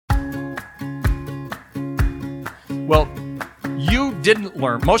Well,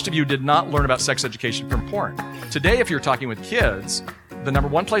 most of you did not learn about sex education from porn. Today, if you're talking with kids, the number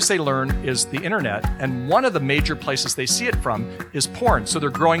one place they learn is the internet, and one of the major places they see it from is porn. So they're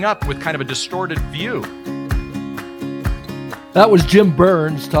growing up with kind of a distorted view. That was Jim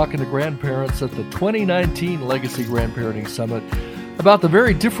Burns talking to grandparents at the 2019 Legacy Grandparenting Summit about the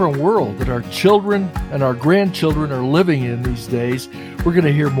very different world that our children and our grandchildren are living in these days. We're going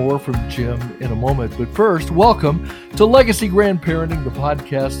to hear more from Jim in a moment. But first, welcome to Legacy Grandparenting, the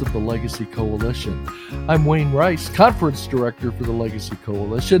podcast of the Legacy Coalition. I'm Wayne Rice, Conference Director for the Legacy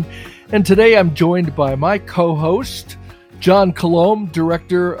Coalition, and today I'm joined by my co-host, John Colomb,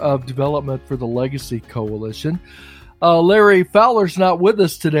 Director of Development for the Legacy Coalition. Larry Fowler's not with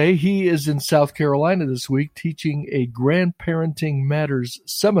us today. He is in South Carolina this week teaching a Grandparenting Matters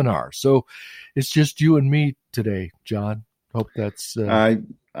seminar. So it's just you and me today, John. Hope that's... I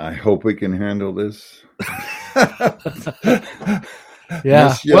hope we can handle this. Yeah.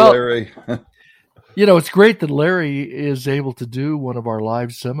 Miss you, Larry. It's great that Larry is able to do one of our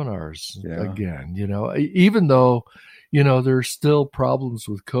live seminars again, even though, there's still problems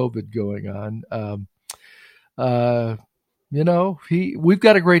with COVID going on. We've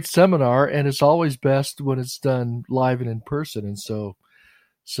got a great seminar, and it's always best when it's done live and in person. And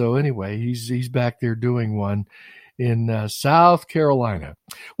so anyway, he's back there doing one in South Carolina.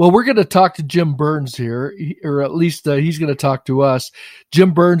 Well, we're going to talk to Jim Burns here, or at least he's going to talk to us.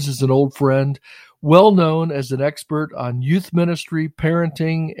 Jim Burns is an old friend, well known as an expert on youth ministry,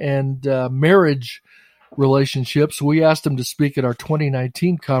 parenting, and marriage relationships. We asked him to speak at our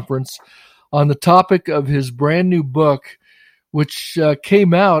 2019 conference on the topic of his brand new book, which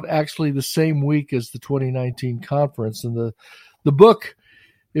came out actually the same week as the 2019 conference. And the book,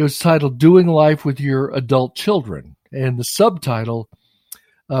 it was titled Doing Life with Your Adult Children. And the subtitle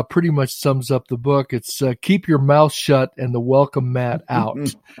pretty much sums up the book. It's Keep Your Mouth Shut and the Welcome Mat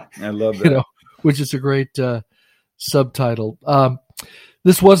Out. I love that. Which is a great subtitle.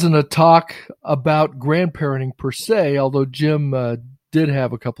 This wasn't a talk about grandparenting per se, although Jim did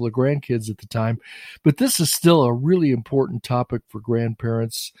have a couple of grandkids at the time, but this is still a really important topic for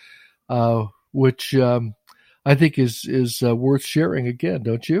grandparents, which I think is worth sharing again,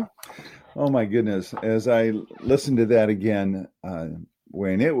 don't you? Oh my goodness. As I listened to that again,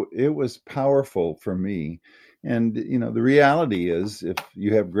 Wayne, it was powerful for me. And, the reality is if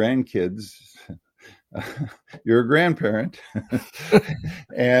you have grandkids, you're a grandparent,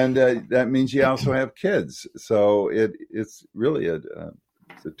 and that means you also have kids. So it's really it's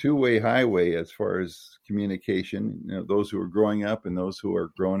a two-way highway as far as communication. Those who are growing up and those who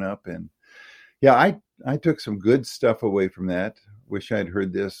are grown up. And yeah, I took some good stuff away from that. Wish I'd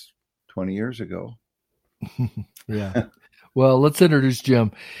heard this 20 years ago. Yeah. Well, let's introduce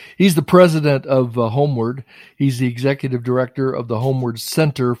Jim. He's the president of Homeward. He's the executive director of the Homeward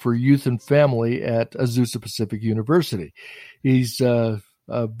Center for Youth and Family at Azusa Pacific University. He's a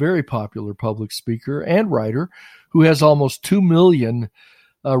very popular public speaker and writer who has almost 2 million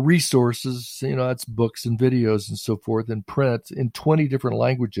resources, that's books and videos and so forth in print in 20 different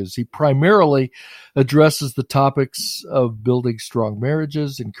languages. He primarily addresses the topics of building strong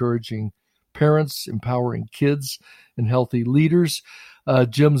marriages, encouraging parents, empowering kids, and healthy leaders.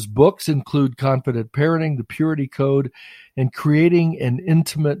 Jim's books include Confident Parenting, The Purity Code, and Creating an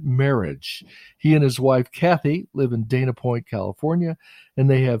Intimate Marriage. He and his wife, Kathy, live in Dana Point, California, and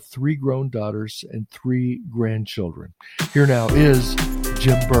they have 3 grown daughters and 3 grandchildren. Here now is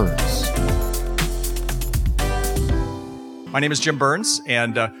Jim Burns. My name is Jim Burns,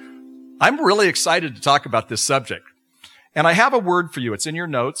 and I'm really excited to talk about this subject. And I have a word for you. It's in your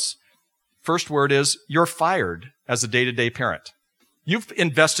notes. First word is, you're fired as a day-to-day parent. You've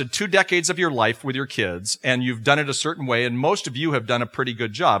invested 2 decades of your life with your kids, and you've done it a certain way, and most of you have done a pretty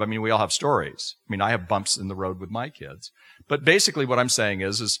good job. I mean, we all have stories. I mean, I have bumps in the road with my kids. But basically what I'm saying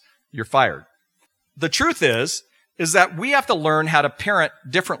is you're fired. The truth is that we have to learn how to parent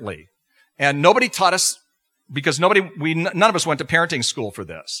differently. And nobody taught us, because none of us went to parenting school for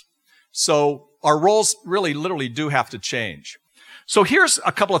this. So our roles really literally do have to change. So here's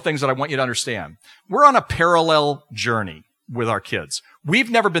a couple of things that I want you to understand. We're on a parallel journey with our kids. We've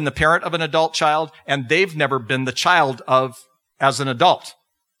never been the parent of an adult child, and they've never been the child as an adult.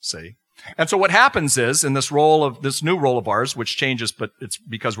 See? And so what happens is, in this new role of ours, which changes, but it's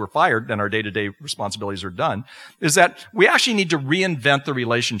because we're fired and our day-to-day responsibilities are done, is that we actually need to reinvent the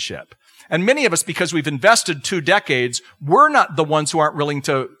relationship. And many of us, because we've invested 2 decades, we're not the ones who aren't willing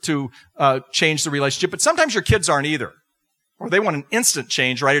to change the relationship. But sometimes your kids aren't either. Or they want an instant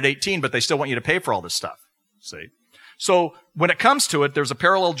change right at 18, but they still want you to pay for all this stuff. See? So when it comes to it, there's a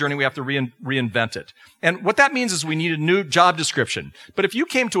parallel journey. We have to reinvent it. And what that means is we need a new job description. But if you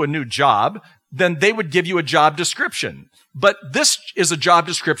came to a new job, then they would give you a job description. But this is a job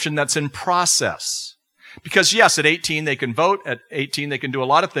description that's in process. Because yes, at 18 they can vote, at 18 they can do a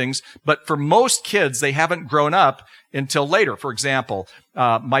lot of things, but for most kids, they haven't grown up until later. For example,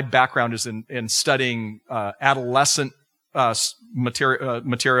 my background is in studying adolescent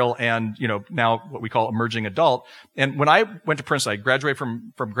material and, now what we call emerging adult. And when I went to Princeton, I graduated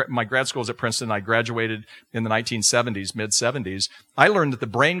from my grad schools at Princeton. I graduated in the 1970s, mid 70s. I learned that the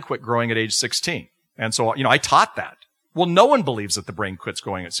brain quit growing at age 16. And so, I taught that. Well, no one believes that the brain quits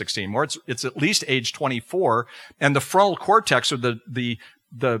growing at 16 more. It's at least age 24. And the frontal cortex, or the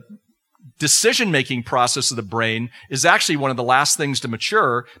decision-making process of the brain, is actually one of the last things to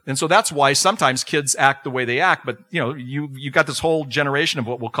mature. And so that's why sometimes kids act the way they act. But, you got this whole generation of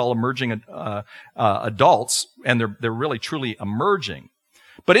what we'll call emerging adults, and they're really truly emerging.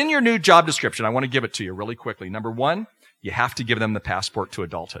 But in your new job description, I want to give it to you really quickly. Number one, you have to give them the passport to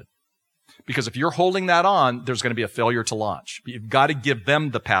adulthood. Because if you're holding that on, there's going to be a failure to launch. You've got to give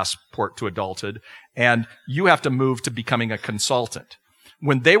them the passport to adulthood, and you have to move to becoming a consultant.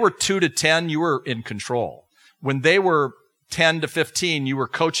 When they were 2 to 10, you were in control. When they were 10 to 15, you were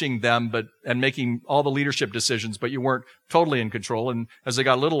coaching them and making all the leadership decisions, but you weren't totally in control. And as they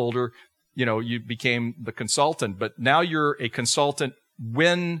got a little older, you became the consultant. But now you're a consultant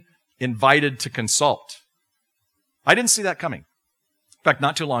when invited to consult. I didn't see that coming. In fact,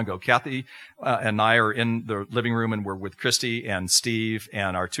 not too long ago, Kathy and I are in the living room, and we're with Christy and Steve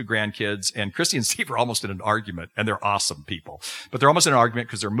and our 2 grandkids. And Christy and Steve are almost in an argument, and they're awesome people. But they're almost in an argument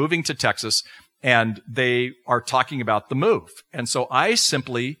because they're moving to Texas, and they are talking about the move. And so I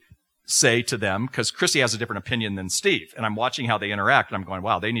simply say to them, because Christy has a different opinion than Steve, and I'm watching how they interact, and I'm going,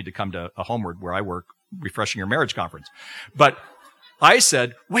 wow, they need to come to a Homeward where I work, Refreshing Your Marriage conference. But I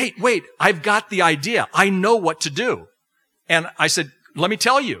said, wait, I've got the idea. I know what to do. And I said, let me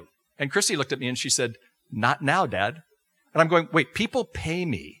tell you. And Christy looked at me and she said, not now, Dad. And I'm going, wait, people pay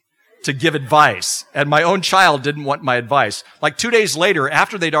me to give advice, and my own child didn't want my advice. Like 2 days later,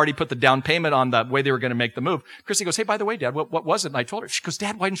 after they'd already put the down payment on the way they were going to make the move, Christy goes, hey, by the way, Dad, what was it? And I told her. She goes,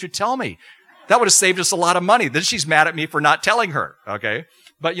 Dad, why didn't you tell me? That would have saved us a lot of money. Then she's mad at me for not telling her. Okay.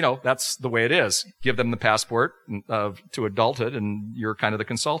 But that's the way it is. Give them the passport to adulthood, and you're kind of the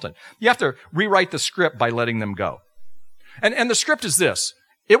consultant. You have to rewrite the script by letting them go. And the script is this.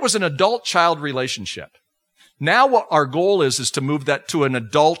 It was an adult-child relationship. Now what our goal is to move that to an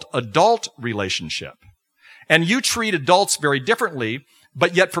adult-adult relationship. And you treat adults very differently,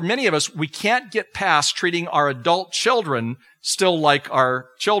 but yet for many of us, we can't get past treating our adult children still like our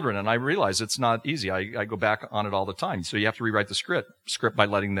children. And I realize it's not easy. I go back on it all the time. So you have to rewrite the script by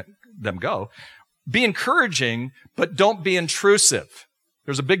letting them go. Be encouraging, but don't be intrusive.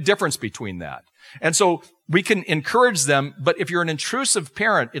 There's a big difference between that. And so we can encourage them, but if you're an intrusive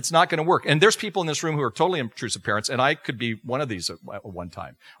parent, it's not going to work. And there's people in this room who are totally intrusive parents, and I could be one of these at one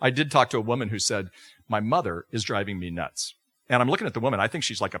time. I did talk to a woman who said, my mother is driving me nuts. And I'm looking at the woman. I think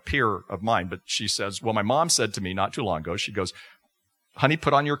she's like a peer of mine, but she says, well, my mom said to me not too long ago, she goes, honey,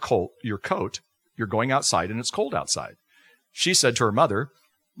 put on your coat. You're going outside, and it's cold outside. She said to her mother,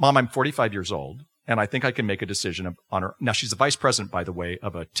 Mom, I'm 45 years old, and I think I can make a decision on her. Now, she's the vice president, by the way,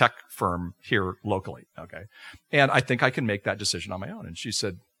 of a tech firm here locally, okay? And I think I can make that decision on my own. And she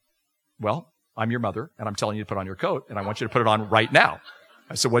said, well, I'm your mother, and I'm telling you to put on your coat, and I want you to put it on right now.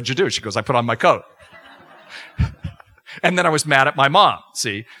 I said, what'd you do? She goes, I put on my coat. And then I was mad at my mom,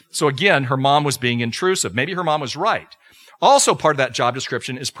 see? So again, her mom was being intrusive. Maybe her mom was right. Also, part of that job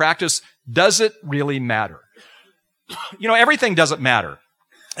description is practice, does it really matter? Everything doesn't matter.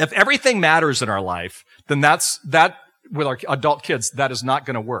 If everything matters in our life, then that with our adult kids, that is not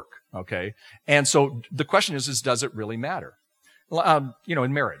going to work, okay? And so the question is does it really matter?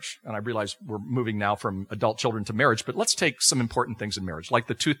 In marriage, and I realize we're moving now from adult children to marriage, but let's take some important things in marriage, like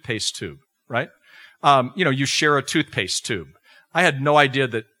the toothpaste tube, right? You share a toothpaste tube. I had no idea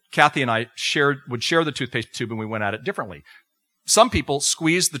that Kathy and I would share the toothpaste tube, and we went at it differently. Some people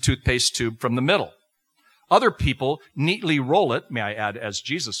squeeze the toothpaste tube from the middle. Other people neatly roll it, may I add, as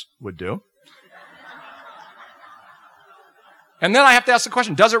Jesus would do. And then I have to ask the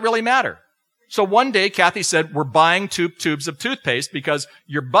question, does it really matter? So one day, Kathy said, we're buying tubes of toothpaste because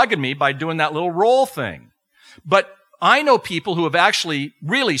you're bugging me by doing that little roll thing. But I know people who have actually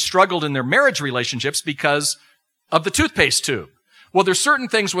really struggled in their marriage relationships because of the toothpaste tube. Well, there's certain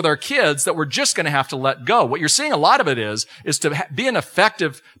things with our kids that we're just going to have to let go. What you're seeing a lot of it is to be an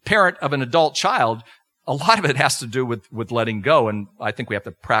effective parent of an adult child. A lot of it has to do with letting go. And I think we have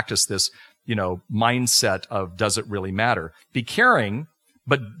to practice this mindset of does it really matter? Be caring,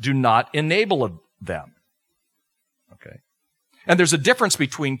 but do not enable them. Okay. And there's a difference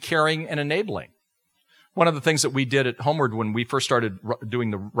between caring and enabling. One of the things that we did at Homeward when we first started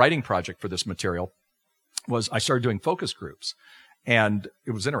doing the writing project for this material was I started doing focus groups. And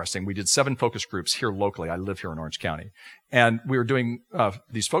it was interesting. We did 7 focus groups here locally. I live here in Orange County. And we were doing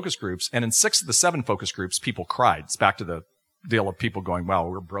these focus groups. And in 6 of the 7 focus groups, people cried. It's back to the deal of people going, wow,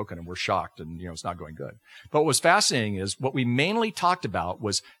 we're broken and we're shocked and, it's not going good. But what was fascinating is what we mainly talked about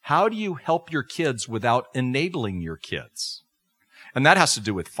was how do you help your kids without enabling your kids? And that has to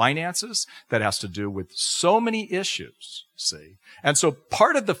do with finances. That has to do with so many issues, see? And so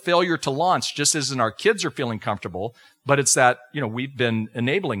part of the failure to launch just isn't our kids are feeling comfortable, but it's that, we've been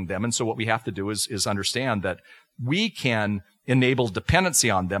enabling them. And so what we have to do is understand that we can enable dependency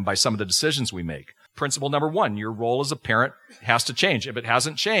on them by some of the decisions we make. Principle number 1, your role as a parent has to change. If it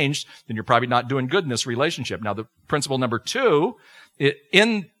hasn't changed, then you're probably not doing good in this relationship. Now, the principle number 2,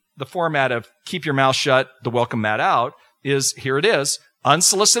 in the format of keep your mouth shut, the welcome mat out, here it is.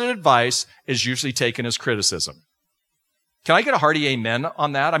 Unsolicited advice is usually taken as criticism. Can I get a hearty amen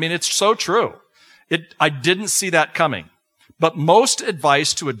on that? I mean, it's so true. I didn't see that coming. But most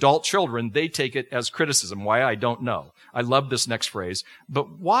advice to adult children, they take it as criticism. Why? I don't know. I love this next phrase.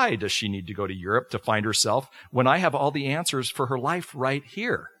 But why does she need to go to Europe to find herself when I have all the answers for her life right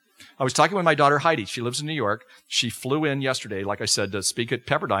here? I was talking with my daughter, Heidi. She lives in New York. She flew in yesterday, like I said, to speak at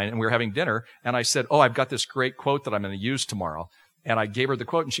Pepperdine, and we were having dinner. And I said, I've got this great quote that I'm going to use tomorrow. And I gave her the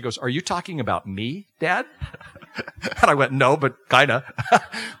quote, and she goes, are you talking about me, Dad? And I went, no, but kind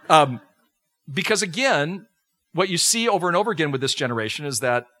of. Because again, what you see over and over again with this generation is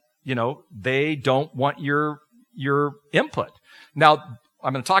that, they don't want your input. Now,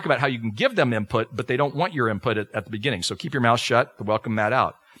 I'm going to talk about how you can give them input, but they don't want your input at the beginning. So keep your mouth shut, the welcome mat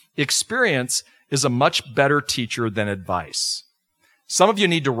out. Experience is a much better teacher than advice. Some of you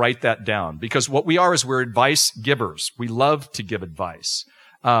need to write that down because what we are is we're advice givers. We love to give advice.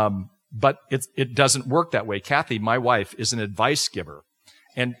 But it doesn't work that way. Kathy, my wife, is an advice giver.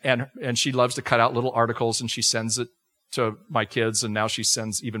 And she loves to cut out little articles and she sends it to my kids, and now she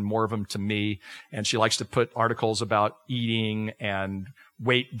sends even more of them to me. And she likes to put articles about eating and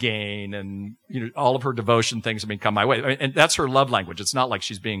weight gain and, all of her devotion things have come my way. And that's her love language. It's not like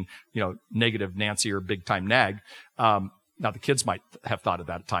she's being, negative Nancy or big time nag. Now the kids might have thought of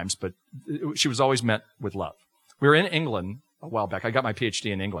that at times, but she was always meant with love. We were in England a while back. I got my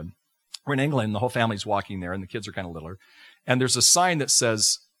PhD in England. We're in England. The whole family's walking there and the kids are kind of littler. And there's a sign that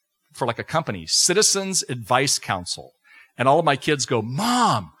says, for like a company, Citizens Advice Council. And all of my kids go,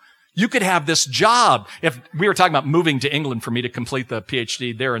 Mom, you could have this job. If we were talking about moving to England for me to complete the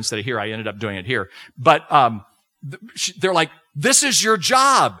PhD there instead of here, I ended up doing it here. But they're like, this is your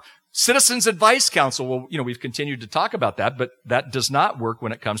job. Citizens Advice Council. Well, we've continued to talk about that, but that does not work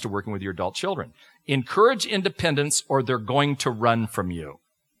when it comes to working with your adult children. Encourage independence or they're going to run from you.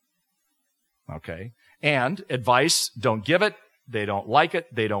 Okay. And advice, don't give it. They don't like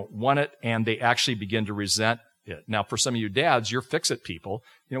it. They don't want it. And they actually begin to resent it. Now, for some of you dads, you're fix-it people.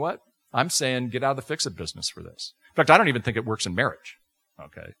 You know what? I'm saying get out of the fix-it business for this. In fact, I don't even think it works in marriage.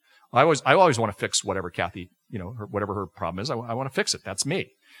 Okay. I always want to fix whatever Kathy, whatever her problem is. I want to fix it. That's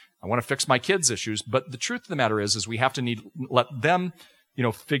me. I want to fix my kids' issues. But the truth of the matter is we have to let them,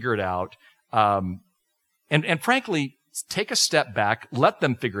 figure it out. And frankly, take a step back, let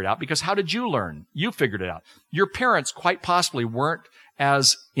them figure it out, because how did you learn? You figured it out. Your parents quite possibly weren't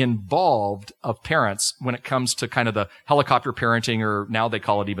as involved of parents when it comes to kind of the helicopter parenting, or now they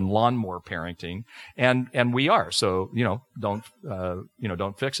call it even lawnmower parenting. And we are. So, don't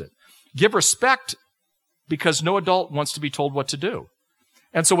fix it. Give respect because no adult wants to be told what to do.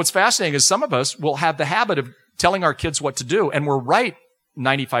 And so what's fascinating is some of us will have the habit of telling our kids what to do, and we're right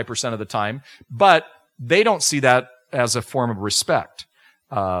 95% of the time, but they don't see that as a form of respect.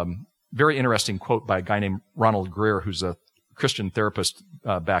 Very interesting quote by a guy named Ronald Greer, who's a Christian therapist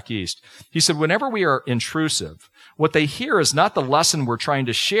back east. He said, whenever we are intrusive, what they hear is not the lesson we're trying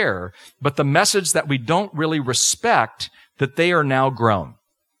to share, but the message that we don't really respect that they are now grown.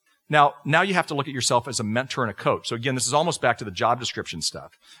 Now you have to look at yourself as a mentor and a coach. So again, this is almost back to the job description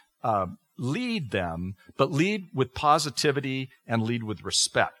stuff. Lead them, but lead with positivity and lead with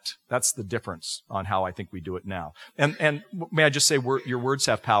respect. That's the difference on how I think we do it now. And may I just say, your words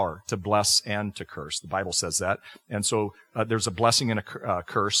have power to bless and to curse. The Bible says that. And so there's a blessing and a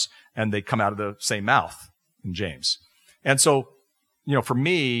curse, and they come out of the same mouth in James. And so, for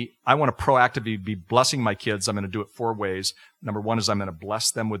me, I want to proactively be blessing my kids. I'm going to do it 4 ways. Number 1 is I'm going to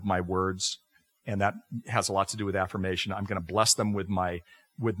bless them with my words, and that has a lot to do with affirmation. I'm going to bless them with my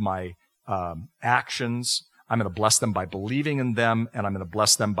actions. I'm going to bless them by believing in them, and I'm going to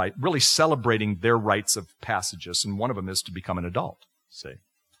bless them by really celebrating their rites of passages. And one of them is to become an adult. See?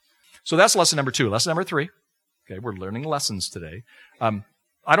 So that's lesson number 2. Lesson number 3. Okay, we're learning lessons today.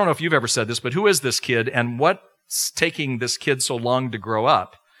 I don't know if you've ever said this, but who is this kid, and what's taking this kid so long to grow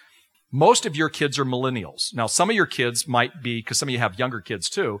up? Most of your kids are millennials. Now, some of your kids might be, because some of you have younger kids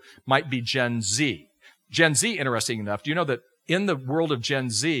too, might be Gen Z. Gen Z, interesting enough, do you know that in the world of Gen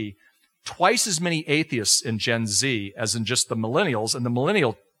Z, twice as many atheists in Gen Z as in just the millennials, and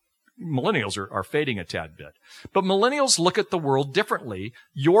the millennials are fading a tad bit. But millennials look at the world differently.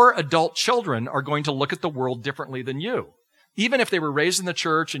 Your adult children are going to look at the world differently than you. Even if they were raised in the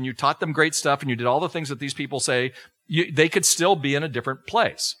church and you taught them great stuff and you did all the things that these people say, they could still be in a different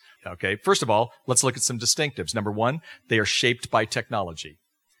place. Okay, first of all, let's look at some distinctives. Number 1, they are shaped by technology.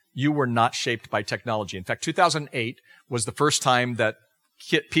 You were not shaped by technology. In fact, 2008 was the first time that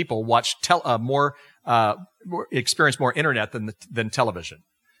people watched experience more internet than television.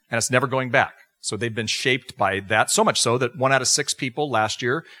 And it's never going back. So they've been shaped by that, so much so that 1 out of 6 people last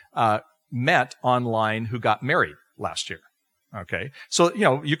year met online who got married last year. Okay. So,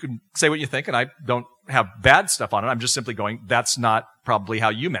 you can say what you think, and I don't have bad stuff on it. I'm just simply going, that's not probably how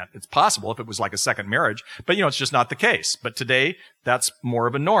you met. It's possible if it was like a second marriage, but it's just not the case. But today, that's more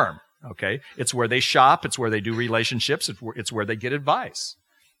of a norm. Okay. It's where they shop. It's where they do relationships. It's where they get advice.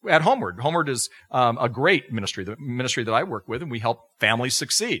 At Homeward is a great ministry, the ministry that I work with, and we help families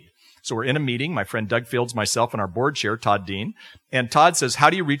succeed. So we're in a meeting, my friend Doug Fields, myself, and our board chair, Todd Dean. And Todd says,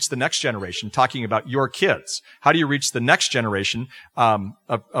 how do you reach the next generation? Talking about your kids. How do you reach the next generation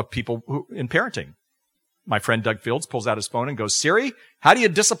of people in parenting? My friend Doug Fields pulls out his phone and goes, Siri, how do you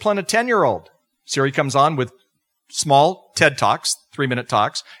discipline a 10-year-old? Siri comes on with small TED Talks, 3-minute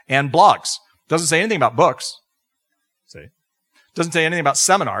talks, and blogs. Doesn't say anything about books. See? Doesn't say anything about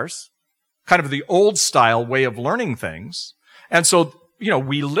seminars. Kind of the old style way of learning things. And so,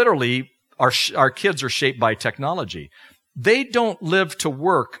 we literally, our kids are shaped by technology. They don't live to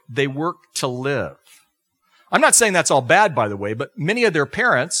work. They work to live. I'm not saying that's all bad, by the way, but many of their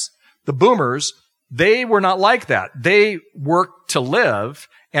parents, the boomers, they were not like that. They worked to live,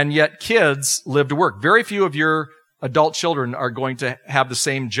 and yet kids live to work. Very few of your adult children are going to have the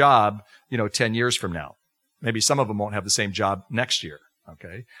same job, 10 years from now. Maybe some of them won't have the same job next year.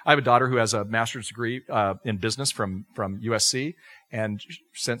 Okay. I have a daughter who has a master's degree in business from USC. And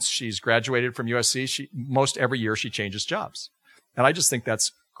since she's graduated from USC, most every year she changes jobs. And I just think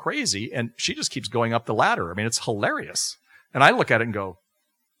that's crazy. And she just keeps going up the ladder. I mean, it's hilarious. And I look at it and go,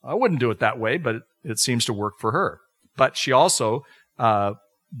 I wouldn't do it that way, but it seems to work for her. But she also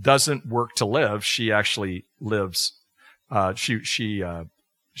doesn't work to live. She actually lives. She's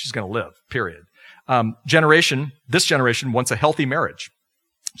going to live, period. This generation wants a healthy marriage.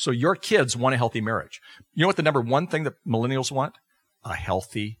 So your kids want a healthy marriage. You know what the number 1 thing that millennials want? A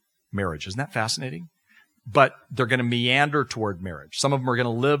healthy marriage. Isn't that fascinating? But they're going to meander toward marriage. Some of them are going to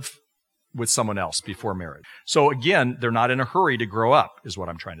live with someone else before marriage. So again, they're not in a hurry to grow up, is what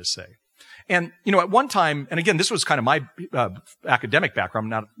I'm trying to say. And, at one time, and again, this was kind of my academic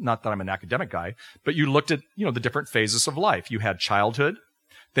background, not that I'm an academic guy, but you looked at, the different phases of life. You had childhood.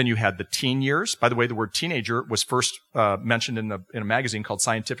 Then you had the teen years. By the way, the word teenager was first mentioned in a magazine called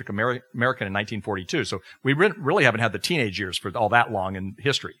Scientific American in 1942. So we really haven't had the teenage years for all that long in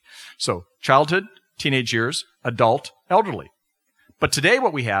history. So childhood, teenage years, adult, elderly. But today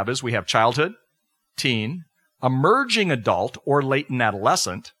what we have is we have childhood, teen, emerging adult or latent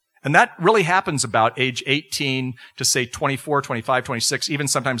adolescent. And that really happens about age 18 to say 24, 25, 26, even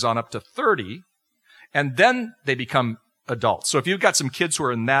sometimes on up to 30. And then they become adults. So if you've got some kids who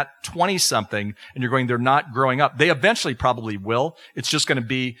are in that 20-something and you're going, they're not growing up, they eventually probably will. It's just going to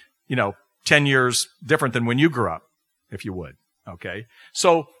be, 10 years different than when you grew up, if you would. Okay.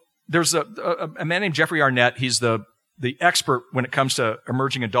 So there's a man named Jeffrey Arnett. He's the expert when it comes to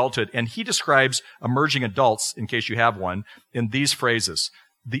emerging adulthood. And he describes emerging adults, in case you have one, in these phrases: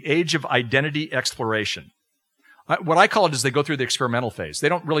 the age of identity exploration. What I call it is they go through the experimental phase. They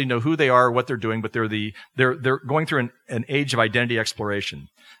don't really know who they are or what they're doing, but they're going through an age of identity exploration.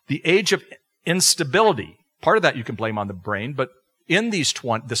 The age of instability. Part of that you can blame on the brain, but in this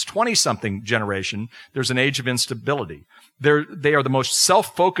 20-something generation, there's an age of instability. They are the most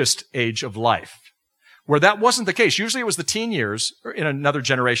self-focused age of life, where that wasn't the case. Usually it was the teen years in another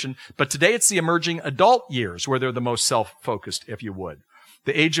generation, but today it's the emerging adult years where they're the most self-focused, if you would.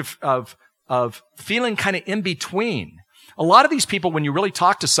 The age of feeling kind of in between. A lot of these people, when you really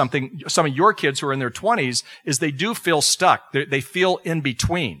talk to some of your kids who are in their 20s, is they do feel stuck. They feel in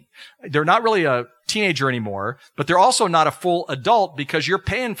between. They're not really a teenager anymore, but they're also not a full adult because you're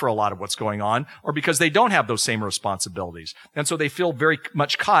paying for a lot of what's going on, or because they don't have those same responsibilities. And so they feel very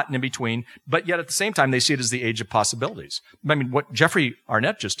much caught in between, but yet at the same time, they see it as the age of possibilities. I mean, what Jeffrey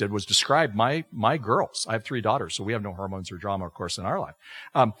Arnett just did was describe my girls. I have 3 daughters, so we have no hormones or drama, of course, in our life.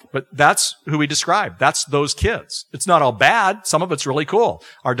 But that's who we describe. That's those kids. It's not all bad. Some of it's really cool.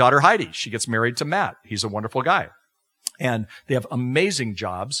 Our daughter Heidi, she gets married to Matt. He's a wonderful guy. And they have amazing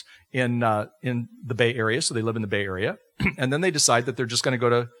jobs in the Bay Area. So they live in the Bay Area. And then they decide that they're just going to go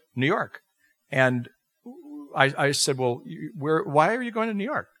to New York. And I said, well, why are you going to New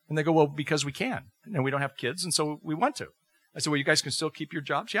York? And they go, well, because we can. And we don't have kids. And so we want to. I said, well, you guys can still keep your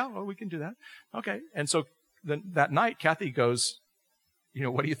jobs? Yeah, well, we can do that. Okay. And so then that night, Kathy goes,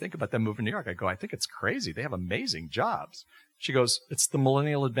 what do you think about them moving to New York? I go, I think it's crazy. They have amazing jobs. She goes, it's the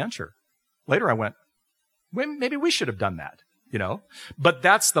millennial adventure. Later I went, maybe we should have done that, But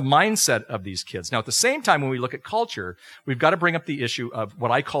that's the mindset of these kids. Now, at the same time, when we look at culture, we've got to bring up the issue of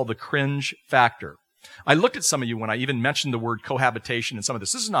what I call the cringe factor. I looked at some of you when I even mentioned the word cohabitation and some of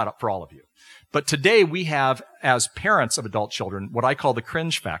this. This is not for all of you. But today we have, as parents of adult children, what I call the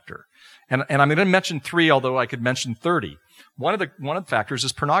cringe factor. And I'm going to mention 3, although I could mention 30. One of the factors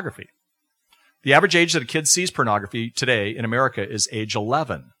is pornography. The average age that a kid sees pornography today in America is age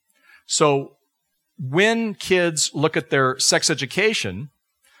 11. So when kids look at their sex education,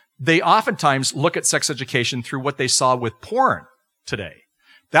 they oftentimes look at sex education through what they saw with porn today.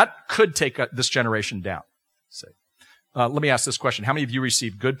 That could take this generation down. Let me ask this question. How many of you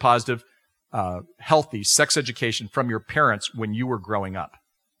received good, positive, healthy sex education from your parents when you were growing up?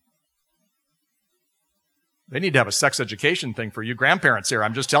 They need to have a sex education thing for you grandparents here.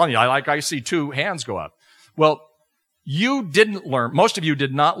 I'm just telling you, I see 2 hands go up. Well, most of you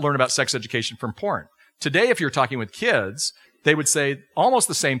did not learn about sex education from porn. Today, if you're talking with kids, they would say almost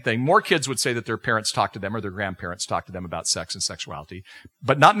the same thing. More kids would say that their parents talk to them or their grandparents talk to them about sex and sexuality,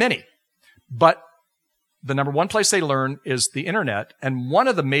 but not many. But the number one place they learn is the internet, and one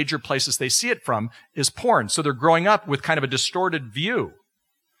of the major places they see it from is porn. So they're growing up with kind of a distorted view.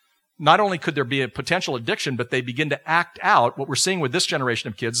 Not only could there be a potential addiction, but they begin to act out. What we're seeing with this generation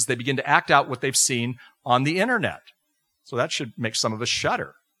of kids is they begin to act out what they've seen on the internet. So that should make some of us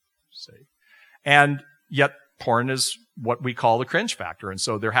shudder. See? And yet porn is what we call the cringe factor. And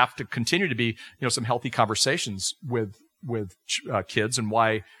so there have to continue to be, some healthy conversations with kids, and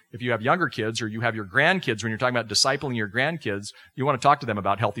why, if you have younger kids or you have your grandkids, when you're talking about discipling your grandkids, you want to talk to them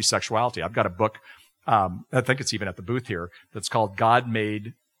about healthy sexuality. I've got a book, I think it's even at the booth here, that's called God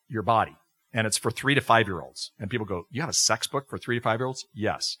Made Your Body. And it's for 3 to 5-year-olds. And people go, you have a sex book for 3 to 5-year-olds?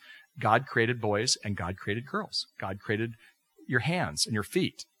 Yes. God created boys and God created girls. God created your hands and your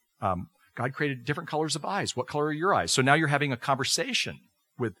feet. God created different colors of eyes. What color are your eyes? So now you're having a conversation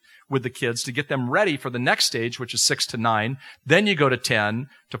with the kids to get them ready for the next stage, which is 6 to 9. Then you go to 10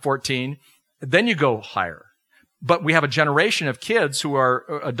 to 14. Then you go higher. But we have a generation of kids who are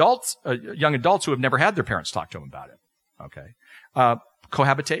adults, young adults who have never had their parents talk to them about it. Okay.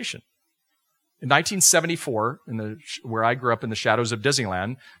 Cohabitation. In 1974, where I grew up in the shadows of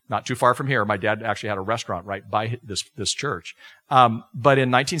Disneyland, not too far from here, my dad actually had a restaurant right by this church. But in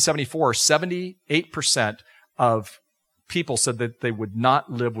 1974, 78% of people said that they would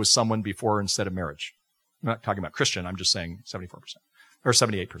not live with someone before or instead of marriage. I'm not talking about Christian. I'm just saying 74% or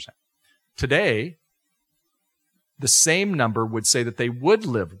 78%. Today, the same number would say that they would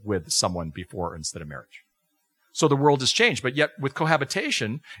live with someone before or instead of marriage. So the world has changed. But yet with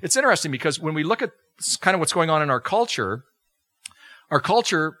cohabitation, it's interesting because when we look at kind of what's going on in our culture,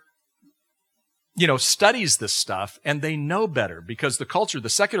 studies this stuff, and they know better because the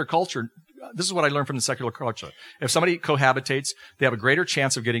secular culture, this is what I learned from the secular culture. If somebody cohabitates, they have a greater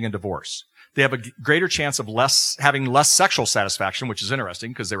chance of getting a divorce. They have a greater chance of having less sexual satisfaction, which is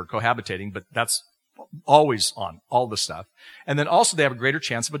interesting because they were cohabitating, but that's always on all the stuff. And then also they have a greater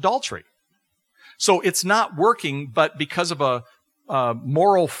chance of adultery. So it's not working, but because of a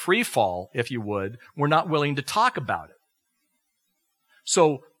moral free fall, if you would, we're not willing to talk about it.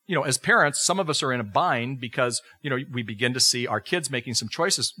 So, as parents, some of us are in a bind because, we begin to see our kids making some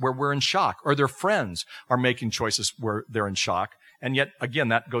choices where we're in shock, or their friends are making choices where they're in shock. And yet, again,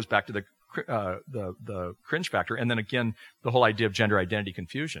 that goes back to the cringe factor. And then again, the whole idea of gender identity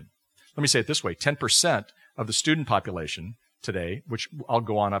confusion. Let me say it this way. 10% of the student population today, which I'll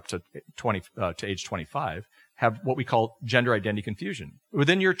go on up to age 25, have what we call gender identity confusion.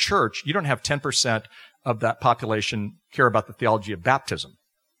 Within your church, you don't have 10% of that population care about the theology of baptism.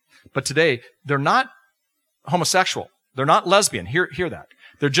 But today, they're not homosexual. They're not lesbian. Hear that.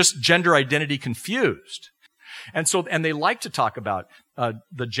 They're just gender identity confused. And they like to talk about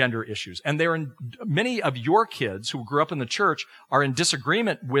the gender issues. And many of your kids who grew up in the church are in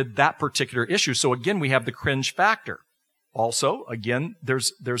disagreement with that particular issue. So again, we have the cringe factor. Also, again,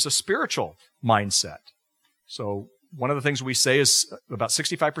 there's a spiritual mindset. So one of the things we say is about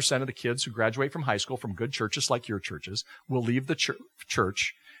 65% of the kids who graduate from high school from good churches like your churches will leave the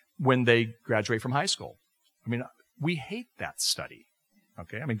church when they graduate from high school. I mean, we hate that study.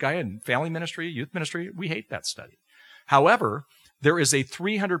 Okay. I mean, guy in family ministry, youth ministry, we hate that study. However, there is a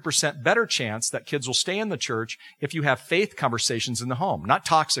 300% better chance that kids will stay in the church if you have faith conversations in the home, not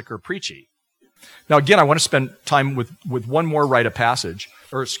toxic or preachy. Now, again, I want to spend time with one more rite of passage,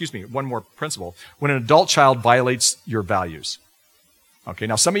 one more principle. When an adult child violates your values. Okay,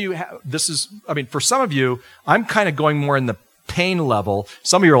 now some of you, for some of you, I'm kind of going more in the pain level.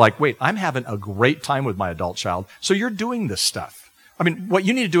 Some of you are like, wait, I'm having a great time with my adult child. So you're doing this stuff. I mean, what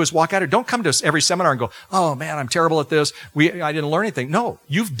you need to do is walk out here. Don't come to us every seminar and go, oh man, I'm terrible at this. I didn't learn anything. No,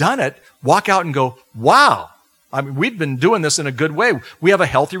 you've done it. Walk out and go, wow. I mean, we've been doing this in a good way. We have a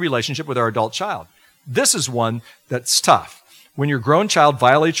healthy relationship with our adult child. This is one that's tough. When your grown child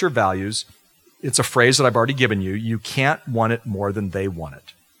violates your values, it's a phrase that I've already given you. You can't want it more than they want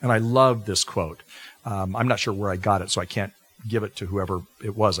it. And I love this quote. I'm not sure where I got it, so I can't give it to whoever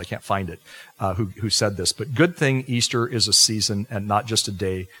it was. I can't find it, who said this. But good thing Easter is a season and not just a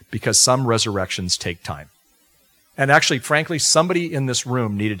day, because some resurrections take time. And actually, frankly, somebody in this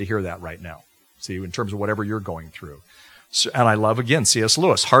room needed to hear that right now. See, in terms of whatever you're going through. So, and I love, again, C.S.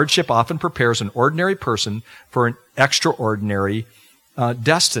 Lewis. Hardship often prepares an ordinary person for an extraordinary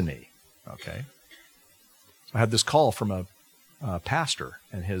destiny. Okay. I had this call from a pastor,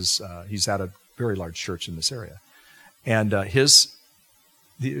 and he's at a very large church in this area. And I had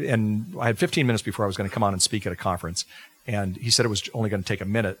 15 minutes before I was going to come on and speak at a conference. And he said it was only going to take a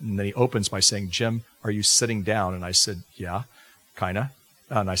minute. And then he opens by saying, Jim, are you sitting down? And I said, yeah, kind of.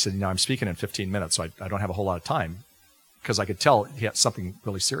 And I said, I'm speaking in 15 minutes, so I don't have a whole lot of time, because I could tell he had something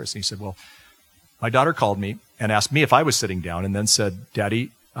really serious. And he said, well, my daughter called me and asked me if I was sitting down, and then said,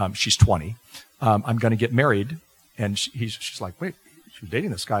 Daddy, she's 20. I'm going to get married. And she's like, wait, she was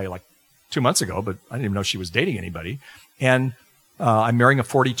dating this guy like 2 months ago, but I didn't even know she was dating anybody. And I'm marrying a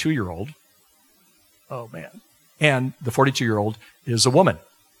 42-year-old. Oh, man. And the 42-year-old is a woman.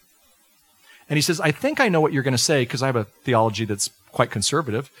 And he says, I think I know what you're going to say, because I have a theology that's quite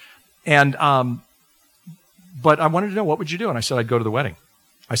conservative. And but I wanted to know, what would you do? And I said, I'd go to the wedding.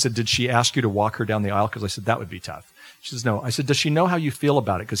 I said, did she ask you to walk her down the aisle? Because I said, that would be tough. She says, no. I said, does she know how you feel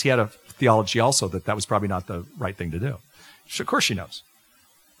about it? Because he had a theology also that was probably not the right thing to do. She said, of course she knows.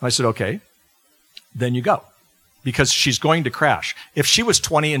 I said, okay, then you go, because she's going to crash. If she was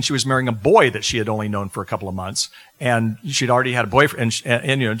 20 and she was marrying a boy that she had only known for a couple of months, and she'd already had a boyfriend,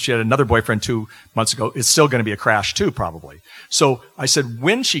 and she had another boyfriend 2 months ago, it's still going to be a crash too, probably. So I said,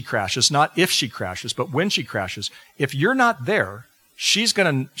 when she crashes, not if she crashes, but when she crashes, if you're not there, she's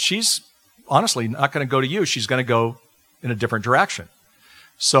honestly not going to go to you. She's going to go in a different direction.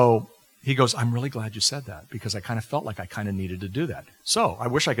 So he goes, I'm really glad you said that, because I kind of felt like I kind of needed to do that. So I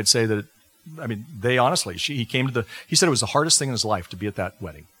wish I could say that. They honestly, he said it was the hardest thing in his life to be at that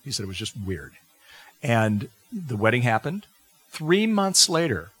wedding. He said it was just weird. And the wedding happened. 3 months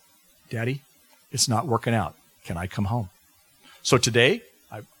later, Daddy, it's not working out. Can I come home? So today,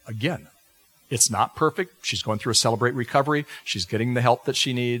 again, it's not perfect. She's going through a Celebrate recovery. She's getting the help that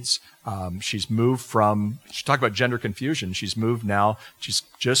she needs. She's moved from, she talked about gender confusion. She's moved now. She's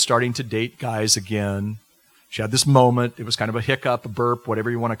just starting to date guys again. She had this moment. It was kind of a hiccup, a burp, whatever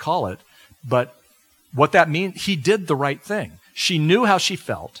you want to call it. But what that means, he did the right thing. She knew how she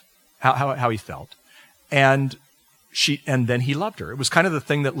felt, how he felt, and then he loved her. It was kind of the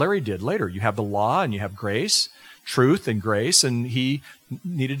thing that Larry did later. You have the law and you have grace, truth and grace, and he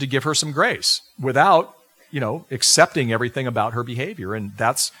needed to give her some grace without, accepting everything about her behavior. And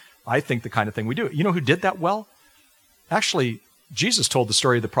that's, I think, the kind of thing we do. You know who did that well? Actually, Jesus told the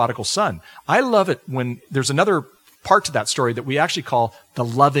story of the prodigal son. I love it when there's another part to that story that we actually call the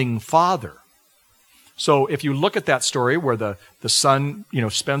loving father. So if you look at that story where the son,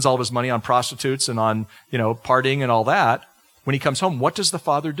 spends all of his money on prostitutes and on, partying and all that, when he comes home, what does the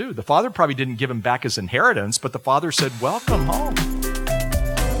father do? The father probably didn't give him back his inheritance, but the father said, welcome home.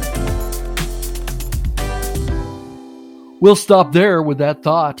 We'll stop there with that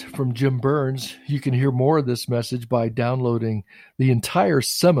thought from Jim Burns. You can hear more of this message by downloading the entire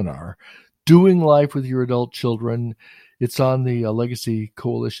seminar, Doing Life with Your Adult Children. It's on the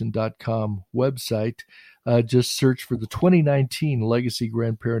legacycoalition.com website. Just search for the 2019 Legacy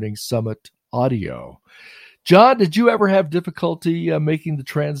Grandparenting Summit audio. John, did you ever have difficulty making the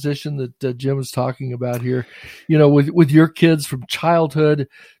transition that Jim was talking about here? With your kids from childhood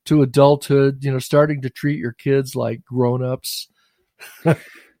to adulthood, starting to treat your kids like grown-ups?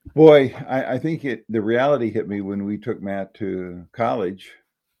 Boy, I think the reality hit me when we took Matt to college,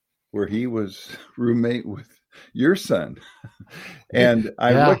 where he was roommate with your son. And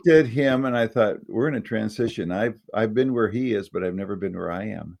I looked at him and I thought, we're in a transition. I've been where he is, but I've never been where I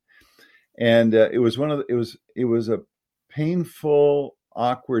am. And it was a painful,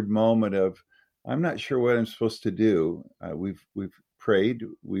 awkward moment of, I'm not sure what I'm supposed to do. We've prayed,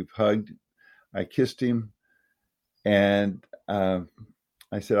 we've hugged, I kissed him, and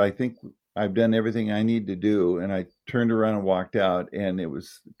I said, I think I've done everything I need to do. And I turned around and walked out, and it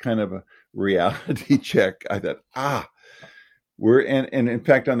was kind of a reality check. I thought, and in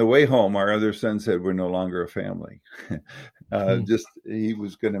fact, on the way home, our other son said, we're no longer a family. Just, he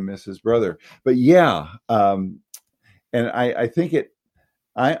was going to miss his brother. But yeah. And I think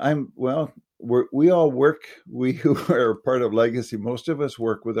we all work, we who are part of Legacy, most of us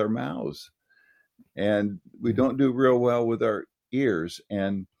work with our mouths, and we don't do real well with our ears.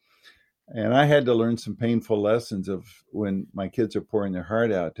 And I had to learn some painful lessons of when my kids are pouring their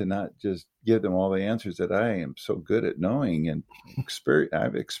heart out, to not just give them all the answers that I am so good at knowing and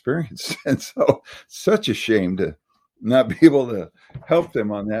I've experienced. And so, such a shame to not be able to help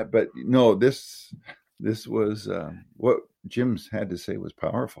them on that. But no, this was what Jim's had to say was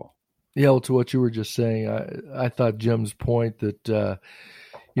powerful. Yeah, well, to what you were just saying, I thought Jim's point that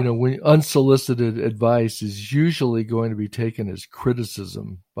when unsolicited advice is usually going to be taken as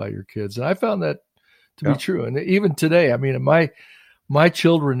criticism by your kids. And I found that to be true. And even today, I mean, my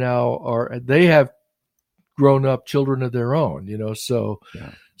children now they have grown up children of their own, so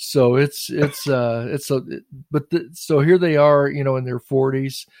so here they are, in their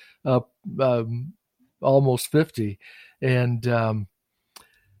 40s, almost 50.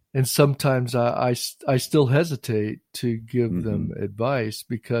 And sometimes I still hesitate to give them advice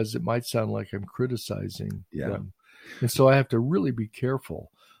because it might sound like I'm criticizing them. And so I have to really be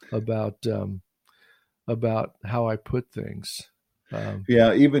careful about how I put things.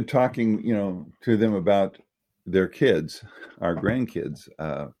 Even talking, to them about their kids, our grandkids,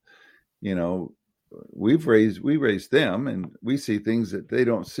 we raised them, and we see things that they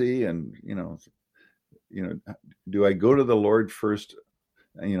don't see. And, do I go to the Lord first?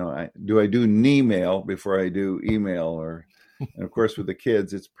 Do I do email before I do email? And of course, with the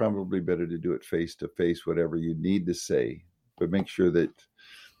kids, it's probably better to do it face to face, whatever you need to say, but make sure that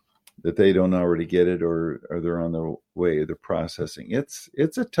they don't already get it, or they're on their way, they're processing.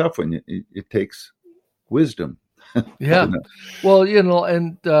 It's a tough one. It takes wisdom. Yeah. Well,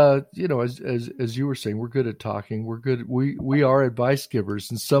 and as you were saying, we're good at talking. We're good. We are advice givers,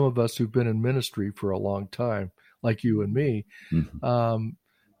 and some of us who've been in ministry for a long time, like you and me,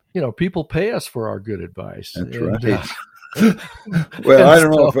 people pay us for our good advice. That's right. Well, I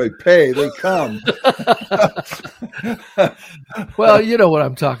don't know if they pay, they come. Well, you know what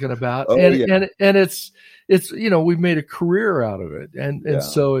I'm talking about. And it's we've made a career out of it. And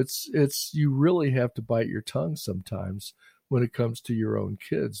so it's you really have to bite your tongue sometimes when it comes to your own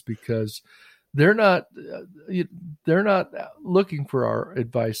kids, because they're not looking for our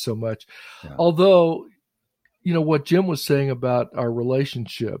advice so much. Yeah. Although, what Jim was saying about our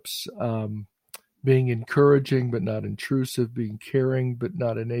relationships, being encouraging but not intrusive, being caring but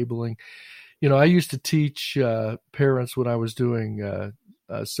not enabling. I used to teach parents when I was doing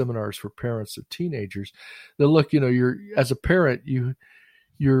seminars for parents of teenagers. That look, you're, as a parent,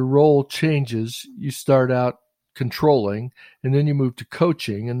 your role changes. You start out controlling, and then you move to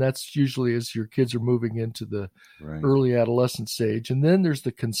coaching, and that's usually as your kids are moving into the early adolescent stage. And then there's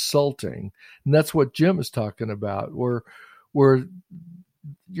the consulting, and that's what Jim is talking about, where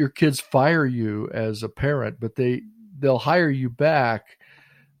your kids fire you as a parent, but they'll hire you back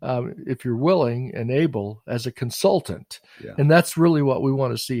if you're willing and able as a consultant. Yeah. And that's really what we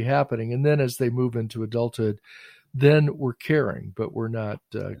want to see happening. And then as they move into adulthood, then we're caring, but we're not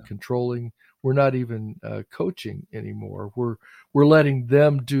controlling. We're not even coaching anymore. We're letting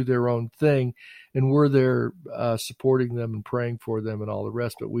them do their own thing, and we're there supporting them and praying for them and all the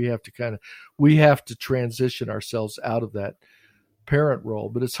rest. But we have to transition ourselves out of that parent role.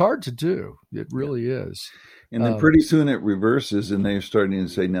 But it's hard to do. It really is. And then pretty soon it reverses, and they're starting to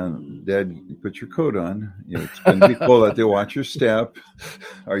say, "Now, Dad, put your coat on. It's going to be cold out there. Watch your step.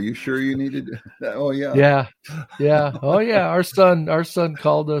 Are you sure you needed that?" Oh yeah. Yeah. Oh yeah. Our son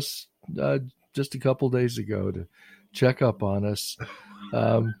called us just a couple days ago to check up on us.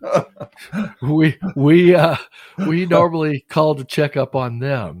 We normally call to check up on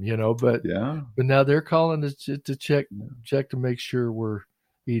them, but now they're calling to check to make sure we're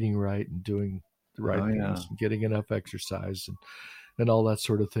eating right and doing the right things and getting enough exercise and all that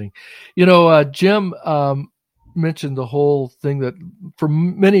sort of thing. Jim mentioned the whole thing that for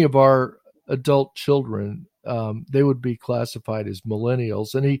many of our adult children, they would be classified as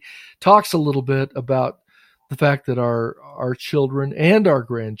millennials. And he talks a little bit about the fact that our children and our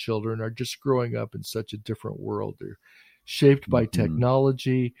grandchildren are just growing up in such a different world. They're shaped by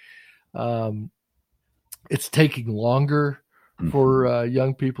technology. It's taking longer for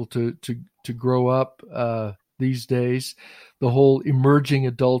young people to grow up these days. The whole emerging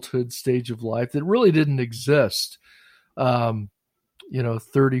adulthood stage of life that really didn't exist 30,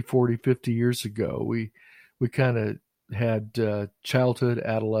 40, 50 years ago. We kind of had childhood,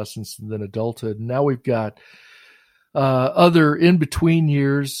 adolescence, and then adulthood. And now we've got other in-between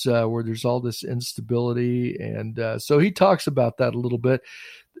years where there's all this instability. And so he talks about that a little bit.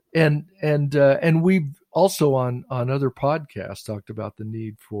 And we've also on other podcasts talked about the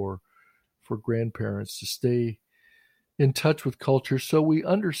need for grandparents to stay in touch with culture so we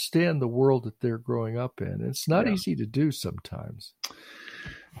understand the world that they're growing up in. It's not easy to do sometimes.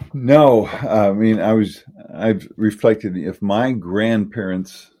 No, I mean, I've reflected, if my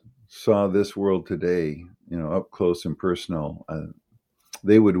grandparents saw this world today, up close and personal,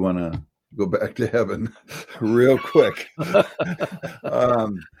 they would want to go back to heaven real quick.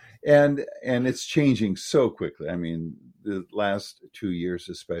 And it's changing so quickly. I mean, the last 2 years,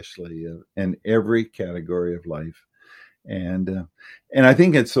 especially in every category of life. And I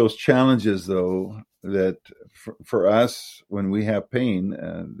think it's those challenges, though, that for us, when we have pain,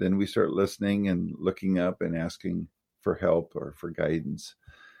 then we start listening and looking up and asking for help or for guidance.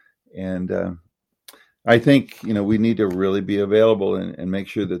 And I think, we need to really be available and make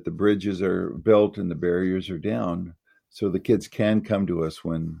sure that the bridges are built and the barriers are down so the kids can come to us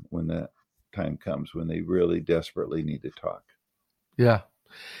when that time comes, when they really desperately need to talk. Yeah.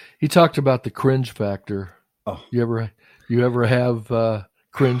 He talked about the cringe factor. Oh, you ever have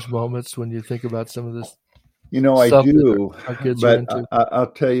cringe moments when you think about some of this? I do, our kids but are into?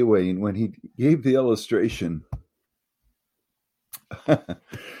 I'll tell you, Wayne, when he gave the illustration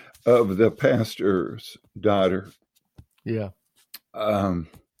of the pastor's daughter, I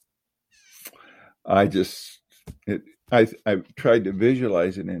tried to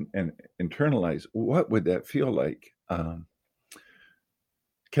visualize it and internalize what would that feel like. Can't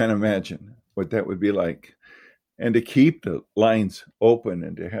imagine what that would be like. And to keep the lines open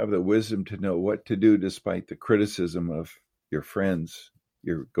and to have the wisdom to know what to do despite the criticism of your friends.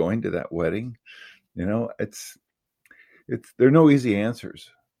 You're going to that wedding, it's there are no easy answers.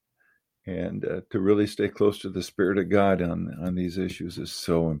 And to really stay close to the Spirit of God on these issues is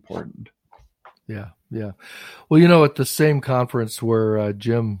so important. Yeah, yeah. Well, at the same conference where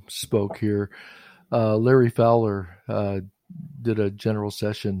Jim spoke here, Larry Fowler did a general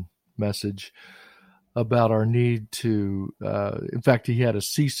session message about our need to, in fact, he had a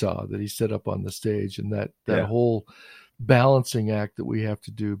seesaw that he set up on the stage, and that whole balancing act that we have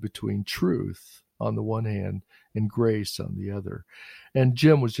to do between truth on the one hand and grace on the other. And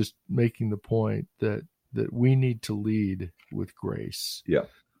Jim was just making the point that we need to lead with grace. Yeah.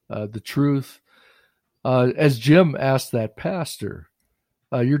 The truth, as Jim asked that pastor,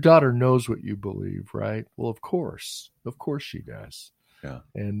 your daughter knows what you believe, right? Well, of course she does. Yeah.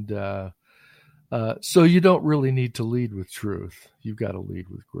 And, so you don't really need to lead with truth. You've got to lead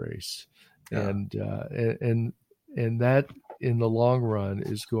with grace. Yeah. And that in the long run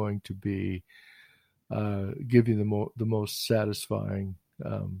is going to be, give you the most satisfying,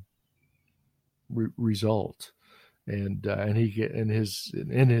 result. And he in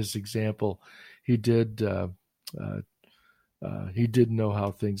his example, he did know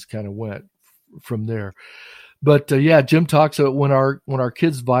how things kind of went from there. But Jim talks about when our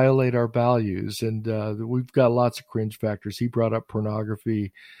kids violate our values, and we've got lots of cringe factors. He brought up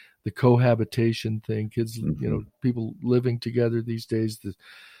pornography, the cohabitation thing, kids, people living together these days,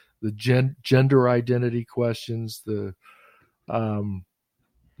 the gender identity questions, the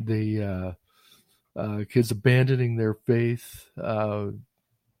kids abandoning their faith for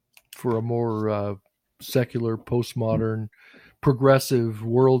a more secular, postmodern, progressive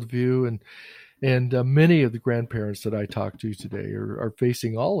worldview, and many of the grandparents that I talk to today are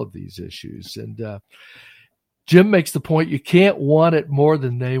facing all of these issues. And Jim makes the point, you can't want it more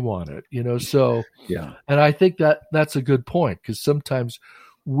than they want it, so, yeah. And I think that's a good point, because sometimes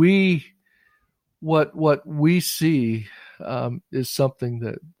what we see is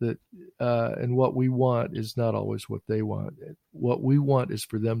something that and what we want is not always what they want. What we want is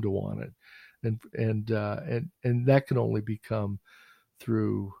for them to want it, and that can only become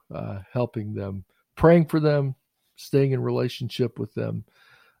through helping them, praying for them, staying in relationship with them.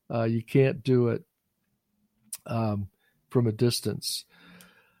 You can't do it from a distance.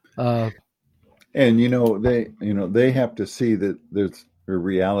 And they have to see that there's a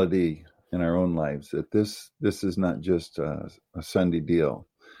reality in our own lives, that this is not just a Sunday deal.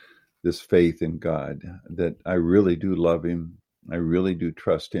 This faith in God, that I really do love him, I really do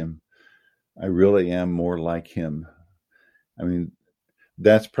trust him, I really am more like him. I mean,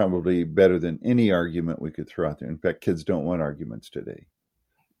 that's probably better than any argument we could throw out there. In fact, kids don't want arguments today.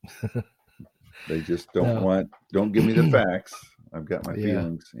 They just don't give me the facts. I've got my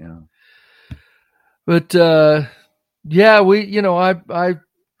feelings. Yeah. But I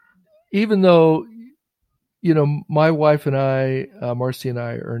even though, my wife and I, Marcy and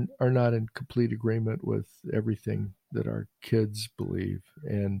I are not in complete agreement with everything that our kids believe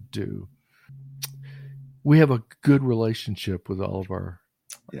and do. We have a good relationship with all of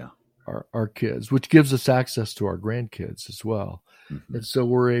our kids, which gives us access to our grandkids as well. Mm-hmm. And so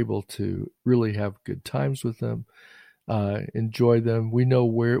we're able to really have good times with them, enjoy them. We know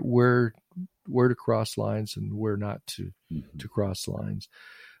where to cross lines and where not to cross lines.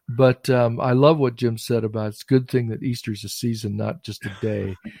 But I love what Jim said about it's a good thing that Easter's a season, not just a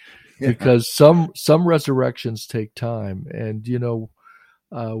day, because some resurrections take time. And,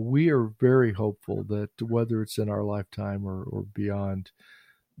 we are very hopeful that whether it's in our lifetime or beyond,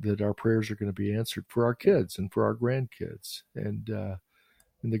 that our prayers are going to be answered for our kids and for our grandkids, and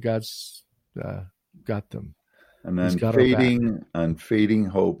that God's got them. An unfading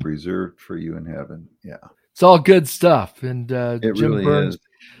hope reserved for you in heaven. Yeah. It's all good stuff. And it really is.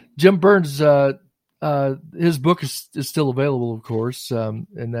 Jim Burns, his book is still available, of course, and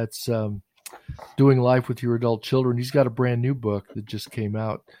that's Doing Life with Your Adult Children. He's got a brand new book that just came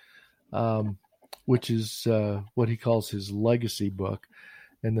out, which is what he calls his legacy book.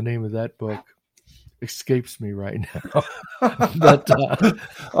 And the name of that book escapes me right now. But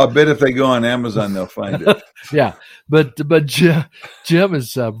I'll bet if they go on Amazon, they'll find it. Yeah, but Jim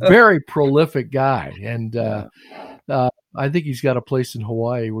is a very prolific guy, and I think he's got a place in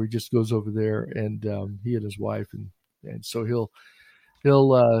Hawaii where he just goes over there, and he and his wife, and so he'll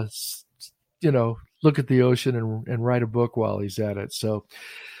look at the ocean and write a book while he's at it. So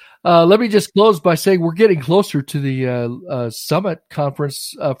let me just close by saying we're getting closer to the Summit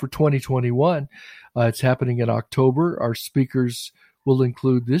Conference for 2021. It's happening in October. Our speakers will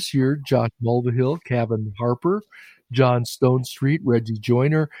include this year Josh Mulvihill, Kevin Harper, John Stonestreet, Reggie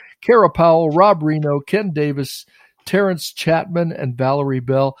Joyner, Kara Powell, Rob Reno, Ken Davis, Terrence Chapman, and Valerie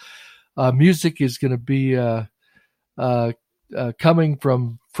Bell. Music is going to be coming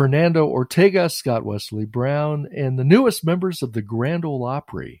from Fernando Ortega, Scott Wesley Brown, and the newest members of the Grand Ole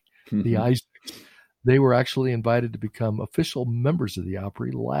Opry, the Isaacs. They were actually invited to become official members of the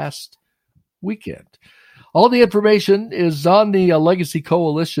Opry last weekend. All the information is on the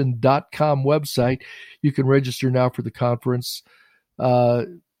legacycoalition.com website. You can register now for the conference,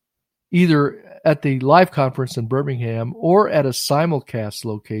 either at the live conference in Birmingham or at a simulcast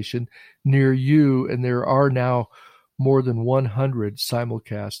location near you. And there are now more than 100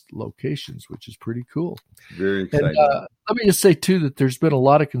 simulcast locations, which is pretty cool. Very exciting. And, let me just say, too, that there's been a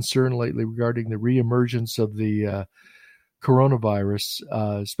lot of concern lately regarding the reemergence of the coronavirus,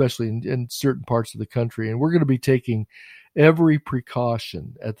 especially in certain parts of the country. And we're going to be taking every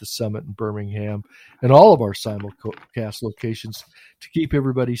precaution at the summit in Birmingham and all of our simulcast locations to keep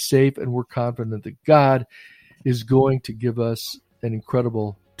everybody safe. And we're confident that God is going to give us an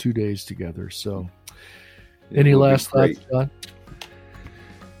incredible 2 days together. So any last thoughts, John?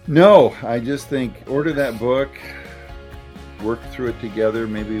 No, I just think order that book, work through it together,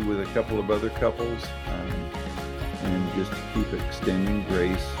 maybe with a couple of other couples, and just keep extending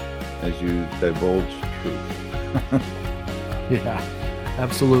grace as you divulge truth. Yeah,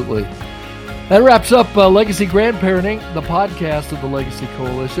 absolutely. That wraps up Legacy Grandparenting, the podcast of the Legacy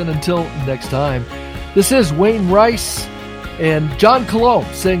Coalition. Until next time, this is Wayne Rice and John Colomb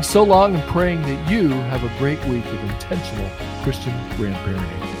saying so long and praying that you have a great week of intentional Christian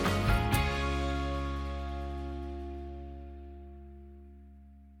grandparenting.